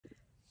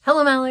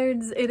Hello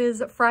Mallards, it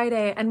is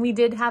Friday and we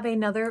did have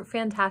another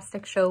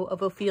fantastic show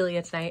of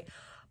Ophelia tonight,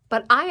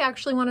 but I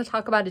actually want to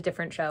talk about a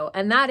different show,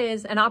 and that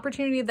is an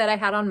opportunity that I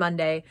had on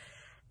Monday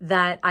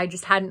that I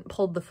just hadn't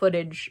pulled the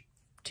footage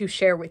to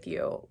share with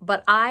you.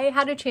 But I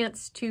had a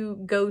chance to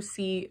go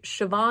see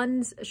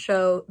Siobhan's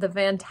show, The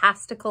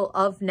Fantastical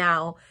of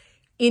Now,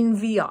 in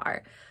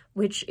VR,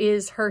 which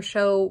is her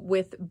show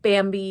with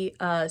Bambi,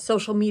 a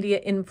social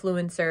media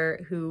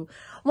influencer who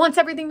wants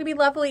everything to be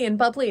lovely and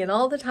bubbly and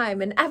all the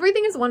time, and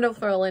everything is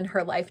wonderful in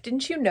her life.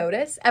 Didn't you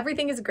notice?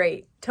 Everything is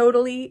great.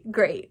 Totally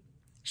great.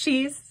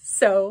 She's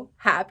so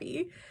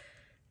happy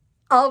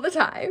all the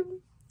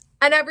time,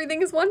 and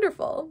everything is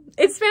wonderful.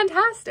 It's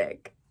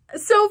fantastic.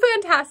 So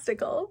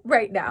fantastical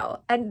right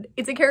now. And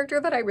it's a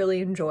character that I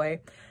really enjoy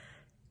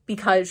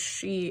because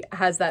she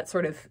has that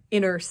sort of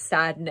inner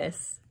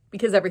sadness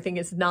because everything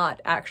is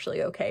not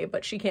actually okay,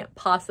 but she can't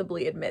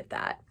possibly admit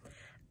that.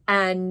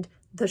 And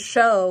the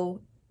show,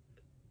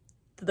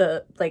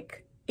 the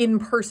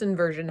in-person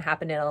version,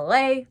 happened in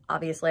LA.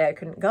 Obviously I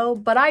couldn't go,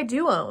 but I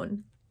do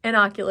own an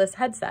Oculus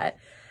headset.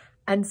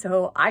 And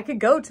so I could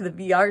go to the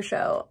VR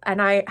show,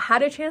 and I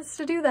had a chance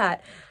to do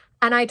that.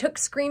 And I took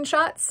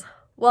screenshots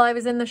while I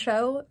was in the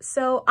show.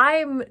 So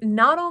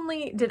not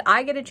only did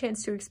I get a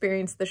chance to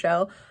experience the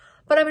show,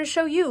 but I'm going to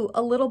show you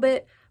a little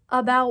bit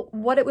about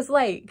what it was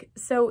like.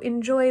 So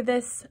enjoy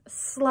this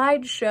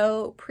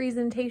slideshow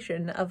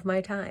presentation of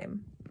my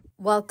time.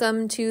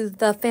 Welcome to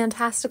The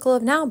Fantastical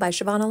of Now by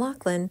Siobhan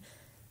O'Loughlin.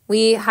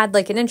 We had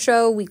an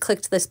intro, we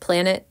clicked this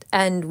planet,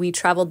 and we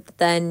traveled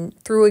then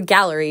through a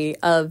gallery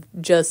of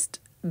just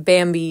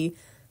Bambi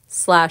 /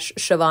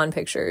 Siobhan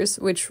pictures,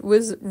 which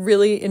was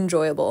really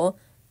enjoyable.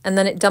 And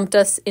then it dumped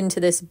us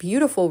into this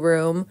beautiful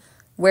room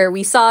where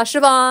we saw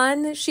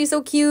Siobhan. She's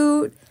so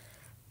cute.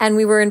 And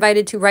we were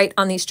invited to write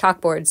on these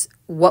chalkboards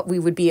what we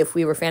would be if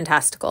we were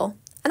fantastical.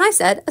 And I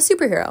said, a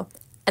superhero.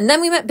 And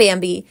then we met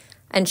Bambi,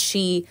 and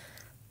she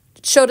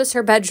showed us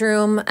her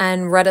bedroom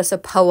and read us a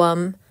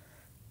poem.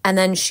 And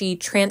then she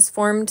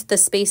transformed the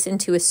space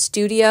into a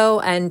studio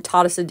and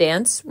taught us a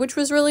dance, which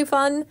was really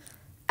fun.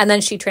 And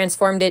then she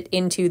transformed it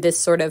into this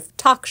sort of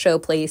talk show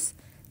place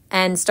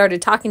and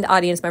started talking to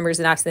audience members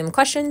and asking them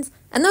questions.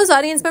 And those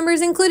audience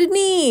members included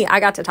me. I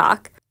got to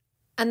talk.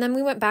 And then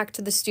we went back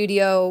to the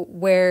studio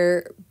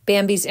where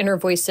Bambi's inner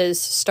voices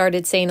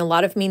started saying a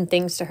lot of mean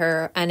things to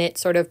her, and it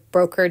sort of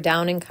broke her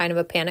down in kind of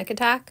a panic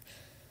attack.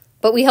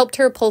 But we helped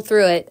her pull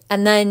through it.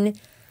 And then,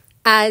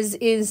 as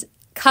is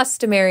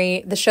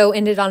customary, the show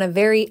ended on a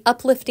very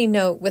uplifting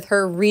note with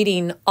her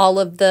reading all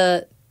of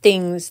the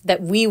things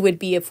that we would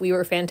be if we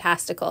were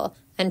fantastical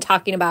and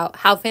talking about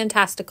how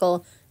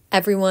fantastical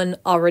everyone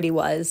already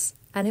was.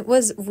 And it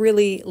was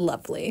really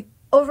lovely.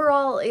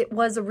 Overall, it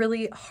was a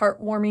really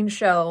heartwarming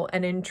show,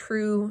 and in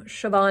true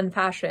Siobhan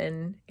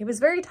fashion, it was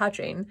very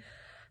touching.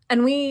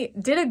 And we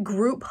did a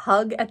group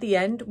hug at the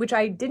end, which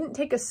I didn't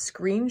take a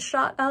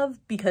screenshot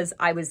of because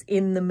I was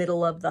in the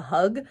middle of the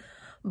hug,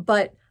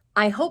 but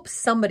I hope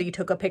somebody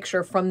took a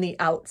picture from the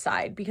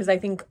outside, because I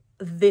think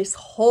this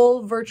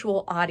whole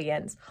virtual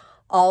audience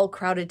all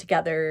crowded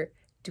together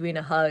doing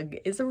a hug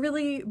is a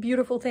really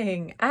beautiful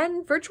thing.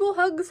 And virtual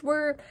hugs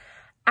were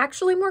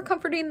actually more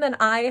comforting than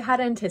I had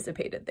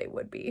anticipated they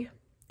would be.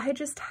 I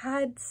just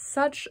had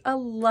such a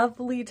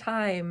lovely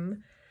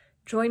time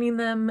joining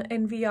them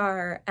in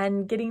VR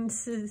and getting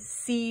to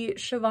see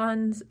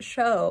Siobhan's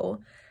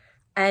show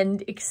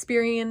and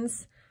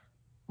experience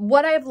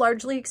what I've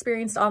largely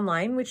experienced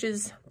online, which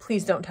is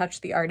please don't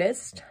touch the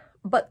artist,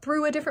 but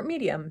through a different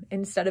medium.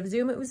 Instead of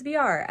Zoom, it was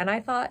VR, and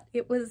I thought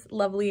it was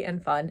lovely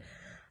and fun.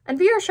 And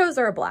VR shows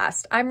are a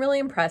blast. I'm really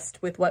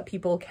impressed with what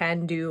people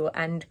can do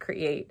and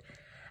create.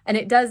 And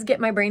it does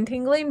get my brain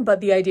tingling, but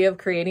the idea of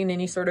creating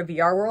any sort of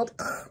VR world,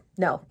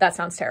 no, that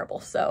sounds terrible.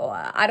 So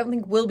I don't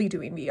think we'll be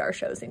doing VR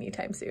shows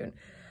anytime soon,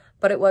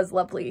 but it was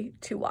lovely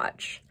to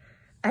watch.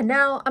 And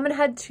now I'm gonna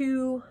head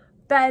to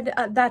bed.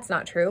 That's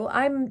not true.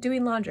 I'm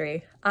doing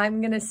laundry. I'm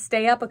gonna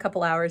stay up a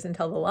couple hours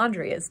until the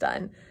laundry is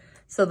done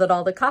so that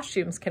all the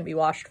costumes can be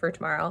washed for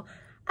tomorrow.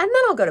 And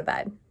then I'll go to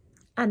bed,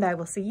 and I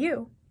will see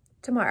you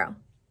tomorrow.